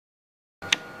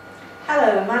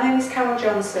Hello, my name is Carole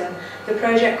Johnson, the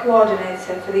Project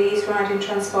Coordinator for the East Riding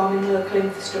Transforming Local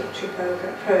Infrastructure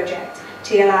Project,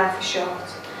 TLI for short.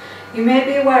 You may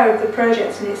be aware of the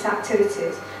project and its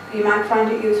activities, but you might find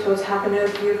it useful to have an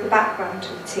overview of the background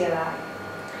to the TLI.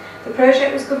 The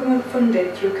project was government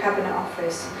funded through Cabinet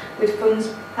Office, with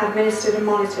funds administered and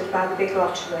monitored by the Big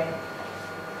Lottery.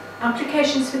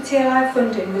 Applications for TLI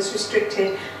funding was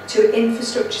restricted to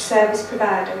infrastructure service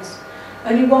providers.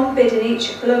 Only one bid in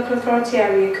each local authority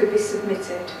area could be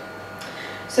submitted.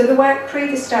 So the work pre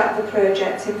the start of the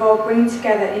project involved bringing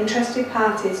together interested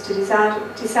parties to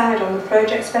decide on the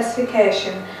project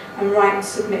specification and write and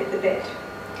submit the bid.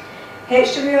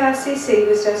 HWRCC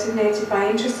was designated by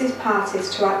interested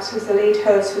parties to act as the lead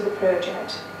host for the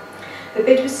project. The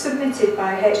bid was submitted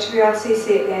by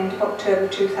HWRCC at the end of October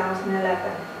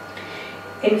 2011.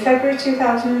 In February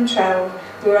 2012,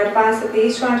 we were advised that the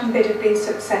East Riding bid had been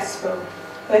successful.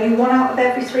 Only 1 out of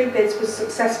every 3 bids was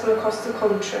successful across the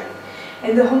country.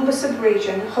 In the Humber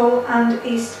sub-region, Hull and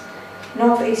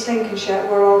North East Lincolnshire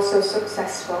were also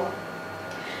successful.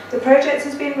 The project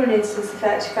has been running since the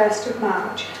 31st of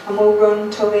March and will run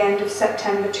until the end of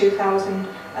September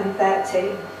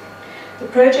 2013. The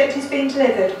project is being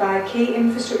delivered by key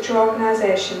infrastructure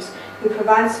organisations who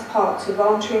provide support to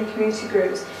voluntary and community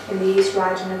groups in the East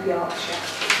Riding of Yorkshire.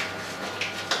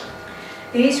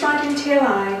 The East Riding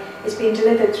TLI is being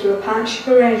delivered through a partnership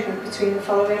arrangement between the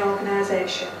following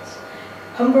organisations: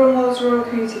 Humber and Wolds Rural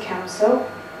Community Council,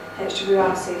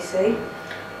 HWRCC,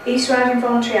 East Riding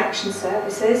Voluntary Action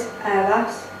Services,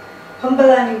 AIRVAS, Humber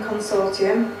Learning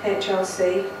Consortium,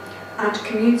 HLC, and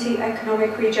Community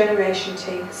Economic Regeneration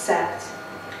Team, CERT.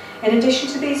 In addition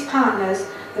to these partners,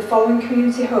 the following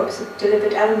community hubs have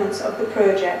delivered elements of the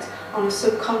project on a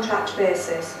subcontract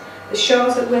basis: the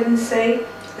Shores at Withensea,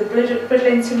 the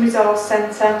Bridlington Resource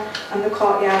Centre and the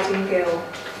Courtyard in Gill.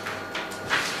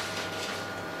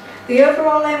 The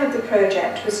overall aim of the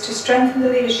project was to strengthen the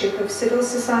leadership of civil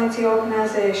society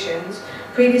organisations,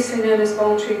 previously known as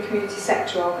voluntary and community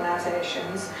sector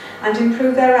organisations, and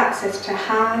improve their access to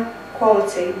high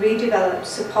quality, redeveloped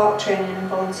support training and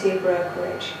volunteer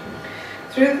brokerage.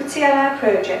 Through the TLI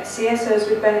project, CSOs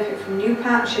would benefit from new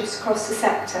partnerships across the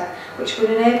sector, which would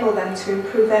enable them to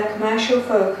improve their commercial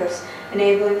focus,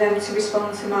 enabling them to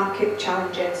respond to market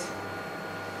challenges.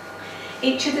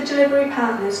 Each of the delivery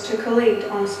partners took a lead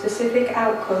on a specific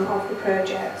outcome of the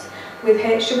project, with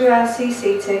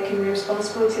HWRCC taking the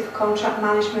responsibility for contract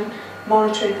management,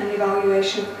 monitoring and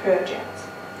evaluation of the project.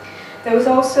 There was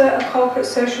also a corporate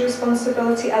social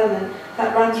responsibility element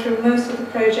that ran through most of the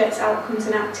project's outcomes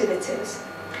and activities.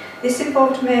 This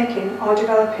involved making or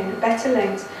developing better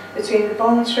links between the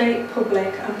voluntary,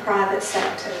 public and private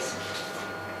sectors.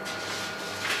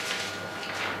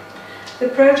 The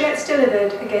projects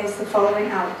delivered against the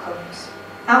following outcomes.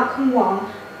 Outcome 1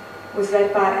 was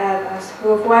led by AIRVAS, who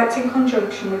have worked in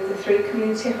conjunction with the 3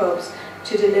 community hubs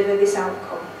to deliver this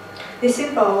outcome. This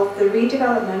involved the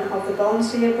redevelopment of the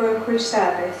volunteer brokerage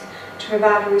service to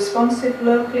provide a responsive,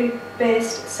 locally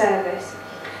based service.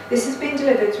 This has been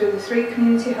delivered through the 3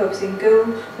 community hubs in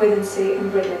Goole, Withensea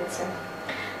and Bridlington.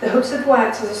 The hubs have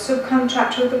worked as a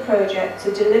subcontractor of the project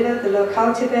to deliver the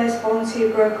locality-based volunteer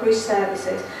brokerage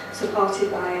services supported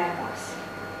by AIRVAS.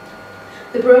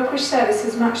 The brokerage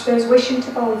services match those wishing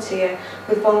to volunteer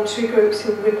with voluntary groups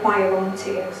who require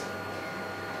volunteers.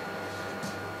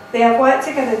 They have worked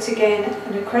together to gain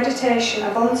an accreditation,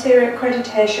 a volunteer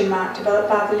accreditation mark developed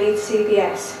by the Leeds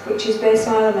CBS, which is based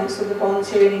on elements of the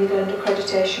Volunteer in England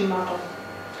accreditation model.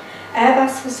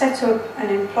 AIRVAS has set up an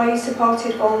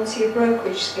employee-supported volunteer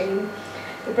brokerage scheme.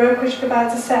 The brokerage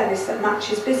provides a service that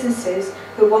matches businesses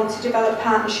who want to develop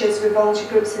partnerships with volunteer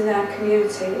groups in their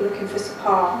community looking for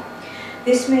support.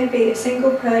 This may be a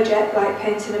single project like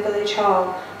painting a village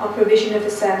hall or provision of a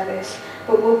service,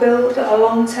 but will build a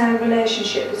long-term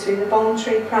relationship between the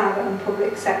voluntary, private and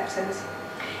public sectors.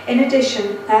 In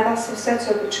addition, AIRVAS have set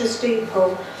up a trustee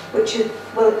pool which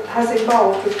has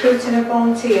involved recruiting of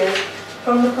volunteers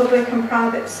from the public and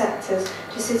private sectors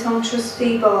to sit on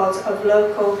trustee boards of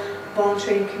local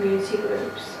voluntary and community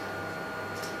groups.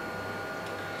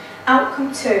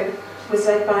 Outcome 2 was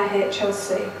led by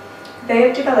HLC. They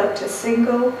have developed a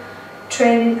single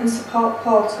training and support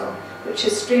portal which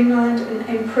has streamlined and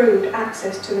improved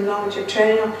access to the knowledge of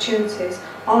training opportunities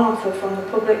on offer from the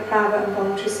public, private and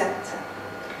voluntary sector.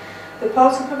 The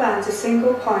portal provides a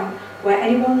single point where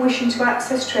anyone wishing to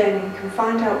access training can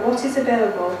find out what is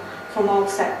available from all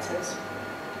sectors.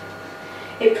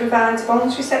 It provides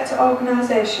voluntary sector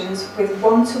organisations with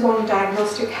one-to-one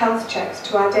diagnostic health checks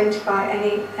to identify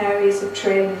any areas of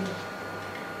training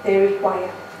they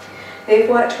require. They have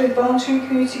worked with voluntary and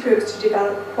community groups to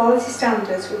develop quality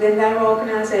standards within their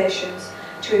organisations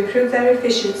to improve their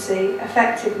efficiency,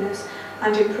 effectiveness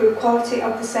and improve quality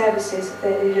of the services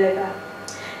they deliver.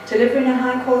 Delivering a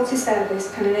high quality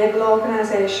service can enable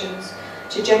organisations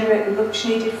to generate the much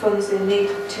needed funds they need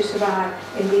to survive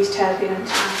in these turbulent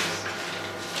times.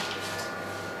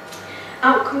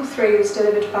 Outcome 3 was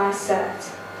delivered by CERT,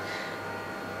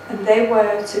 and they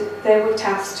were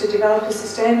tasked to develop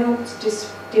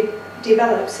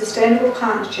sustainable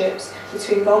partnerships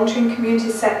between voluntary and community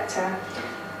sector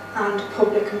and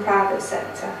public and private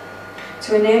sector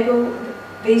to enable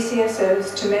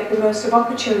VCSOs to make the most of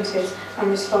opportunities and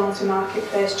respond to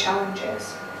marketplace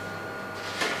challenges.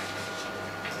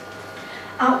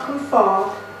 Outcome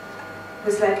 4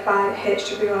 was led by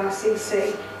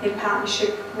HWRCC in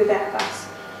partnership with Airbus.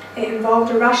 It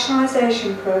involved a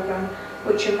rationalisation programme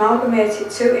which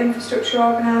amalgamated 2 infrastructure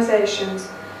organisations,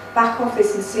 back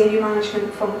office and senior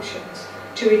management functions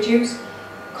to reduce the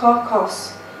core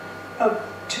costs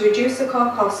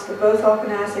for both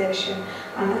organisations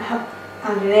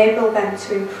and enable them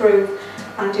to improve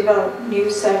and develop new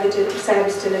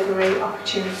service delivery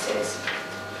opportunities.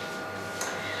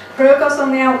 Progress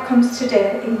on the outcomes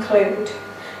today include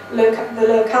the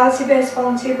locality-based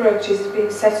volunteer brokerages has been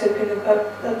set up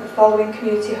at the following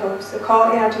community hubs: the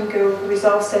Courtyard in Goole, the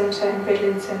Resource Centre in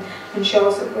Bridlington and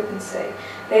Shores at Withensea.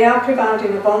 They are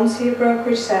providing a volunteer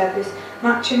brokerage service,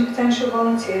 matching potential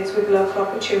volunteers with local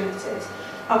opportunities.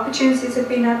 Opportunities have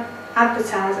been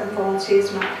advertised and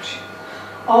volunteers match.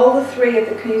 All the 3 of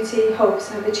the community hubs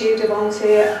have achieved a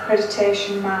volunteer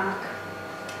accreditation mark.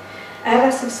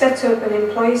 Airbus have set up an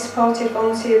employee-supported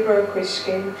volunteer brokerage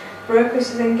scheme.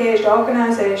 Brokers have engaged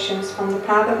organisations from the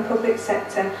private and public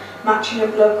sector, matching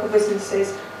up local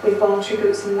businesses with voluntary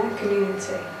groups in their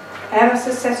community. Airbus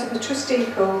has set up a trustee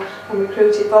pool and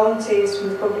recruited volunteers from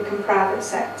the public and private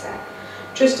sector.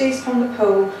 Trustees from the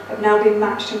pool have now been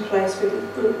matched and placed with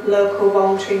local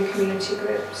voluntary and community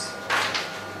groups.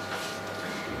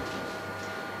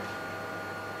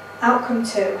 Outcome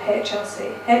 2,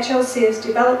 HLC. HLC has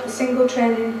developed a single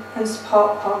training and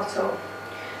support portal,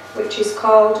 which is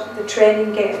called the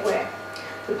Training Gateway.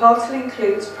 The portal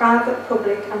includes private,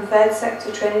 public and third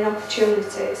sector training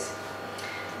opportunities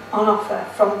on offer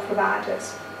from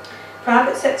providers.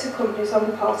 Private sector companies on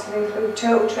the portal include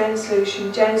Total Training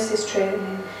Solutions, Genesis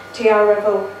Training, TR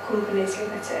Revel Companies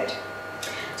Limited.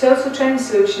 Total Training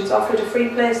Solutions offered a free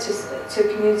place to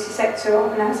community sector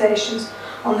organisations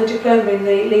on the diploma in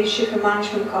the Leadership and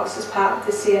Management course as part of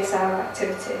the CSR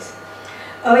activities.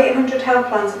 0800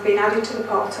 helplines have been added to the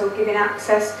portal, giving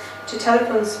access to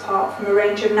telephone support from a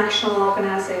range of national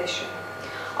organisations.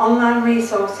 Online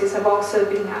resources have also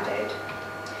been added.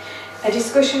 A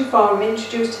discussion forum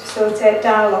introduced to facilitate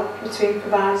dialogue between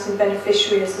providers and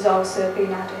beneficiaries has also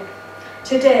been added.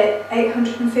 To date,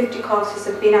 850 courses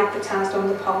have been advertised on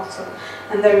the portal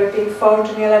and there have been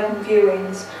 411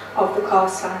 viewings of the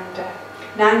course finder,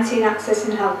 19 access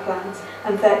and helplines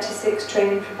and 36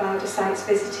 training provider sites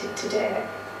visited to date.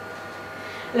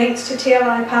 Links to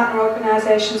TLI partner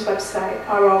organisations' website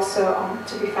are also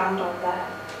to be found on there.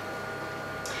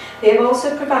 They have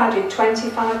also provided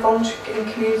 25 voluntary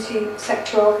and community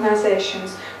sector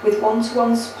organisations with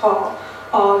one-to-one support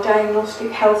or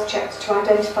diagnostic health checks to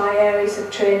identify areas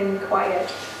of training required.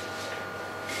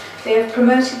 They have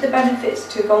promoted the benefits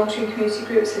to voluntary and community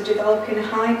groups of developing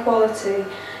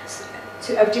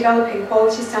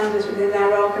quality standards within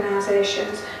their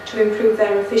organisations to improve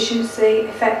their efficiency,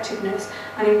 effectiveness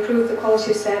and improve the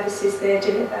quality of services they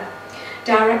deliver.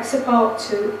 Direct support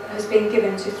has been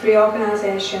given to 3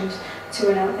 organisations to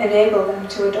enable them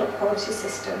to adopt quality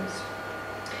systems.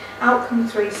 Outcome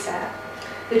 3 set.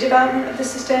 The development of the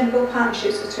sustainable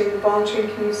partnerships between the voluntary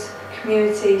and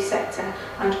community sector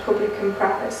and public and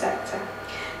private sector.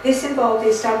 This involved the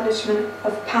establishment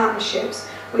of partnerships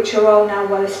which are all now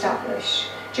well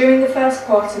established. During the first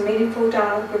quarter, meaningful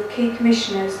dialogue with key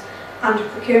commissioners and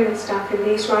procurement staff in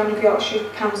the East Riding of Yorkshire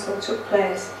Council took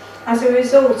place. As a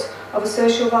result of a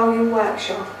social value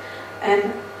workshop,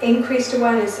 increased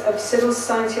awareness of civil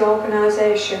society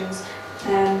organisations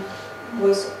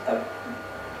was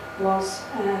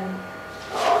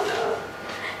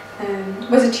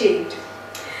achieved.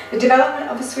 The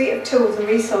development of a suite of tools and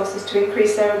resources to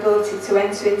increase their ability to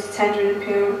enter into tendering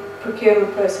and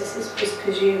procurement processes was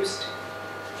produced.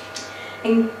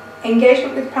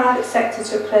 Engagement with private sector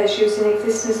took place using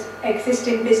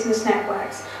existing business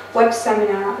networks, web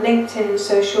seminar, LinkedIn and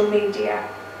social media.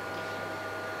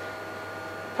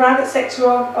 Private sector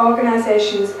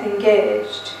organisations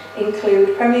engaged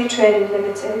include Premier Training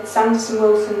Limited, Sanderson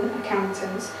Wilson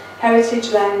Accountants,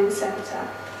 Heritage Learning Centre.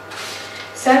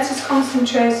 CERT has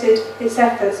concentrated its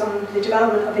efforts on the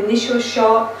development of initial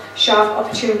short, sharp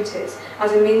opportunities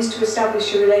as a means to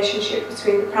establish a relationship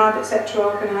between the private sector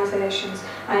organisations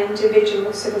and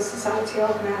individual civil society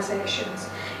organisations.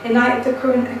 In light of the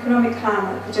current economic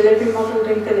climate, the delivery model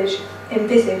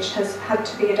envisaged has had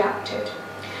to be adapted.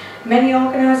 Many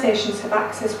organisations have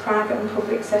accessed private and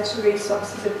public sector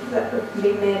resources that have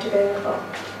been made available.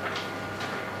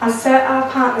 As CERT are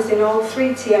partners in all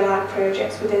 3 TLI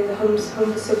projects within the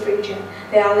Humber sub-region,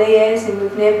 they are liaising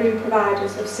with neighbouring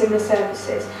providers of similar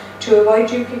services to avoid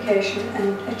duplication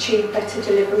and achieve better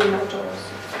delivery models.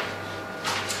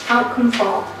 Outcome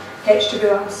 4,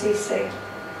 HWRCC.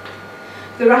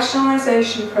 The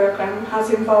rationalisation programme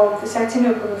has involved the setting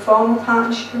up of a formal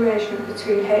partnership arrangement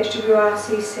between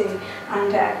HWRCC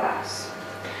and Airbus.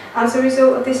 As a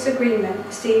result of this agreement,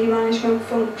 the senior management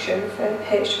function for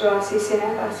HWRCC and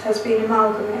Airbus has been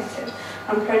amalgamated,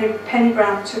 and Penny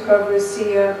Brown took over as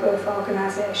CEO of both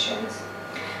organisations.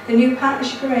 The new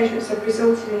partnership arrangements have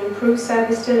resulted in improved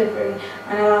service delivery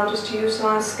and allowed us to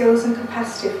utilise skills and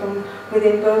capacity from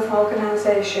within both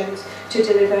organisations to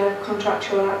deliver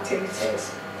contractual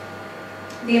activities.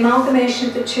 The amalgamation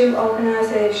of the 2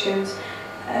 organisations'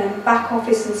 back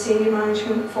office and senior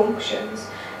management functions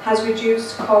has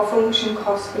reduced core function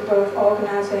costs for both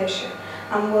organisations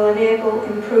and will enable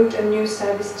improved and new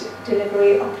service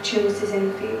delivery opportunities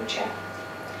in the future.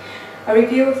 A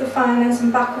review of the finance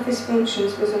and back office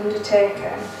functions was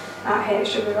undertaken at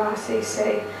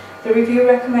HWRCC. The review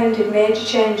recommended major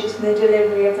changes in the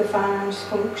delivery of the finance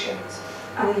functions,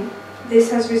 and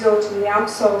this has resulted in the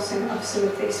outsourcing of some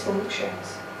of these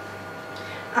functions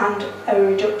and a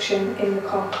reduction in the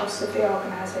core costs of the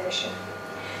organisation.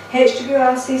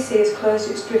 HWRCC has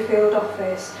closed its Driffield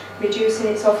office, reducing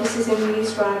its offices in the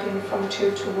East Riding from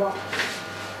 2 to 1.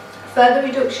 Further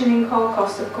reduction in core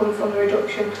costs have come from the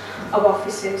reduction of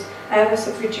offices. Airbus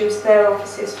have reduced their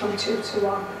offices from 2 to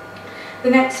 1. The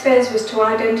next phase was to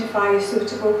identify a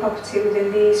suitable property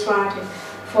within the East Riding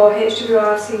for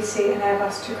HWRCC and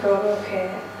Airbus to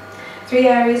co-locate. 3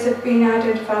 areas have been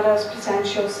identified as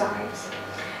potential sites.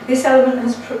 This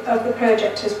element of the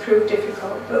project has proved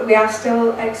difficult, but we are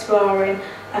still exploring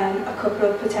a couple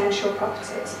of potential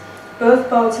properties. Both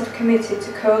boards have committed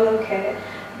to co-locate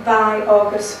by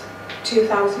August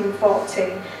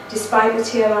 2014, despite the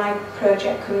TLI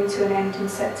project coming to an end in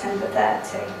September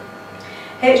 30.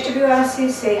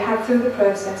 HWRCC have, through the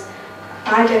process,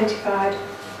 identified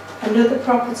another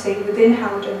property within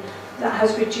Howden that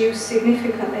has reduced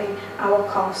significantly our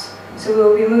costs, so we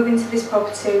will be moving to this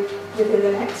property within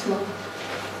the next month.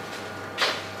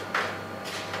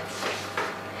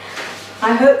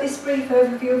 I hope this brief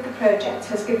overview of the project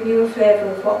has given you a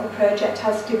flavour of what the project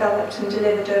has developed and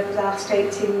delivered over the last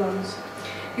 18 months.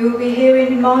 You will be hearing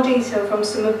in more detail from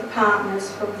some of the partners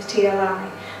from the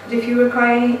TLI, but if you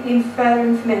require any further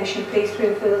information, please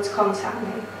feel free to contact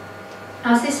me.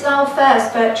 As this is our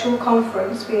first virtual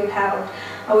conference we have held,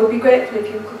 I would be grateful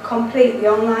if you could complete the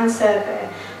online survey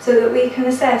so that we can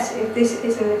assess if this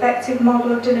is an effective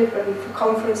model of delivery for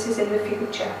conferences in the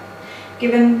future.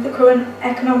 Given the current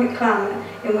economic climate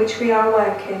in which we are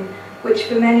working, which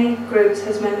for many groups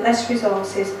has meant less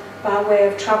resources by way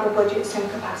of travel budgets and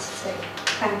capacity.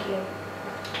 Thank you.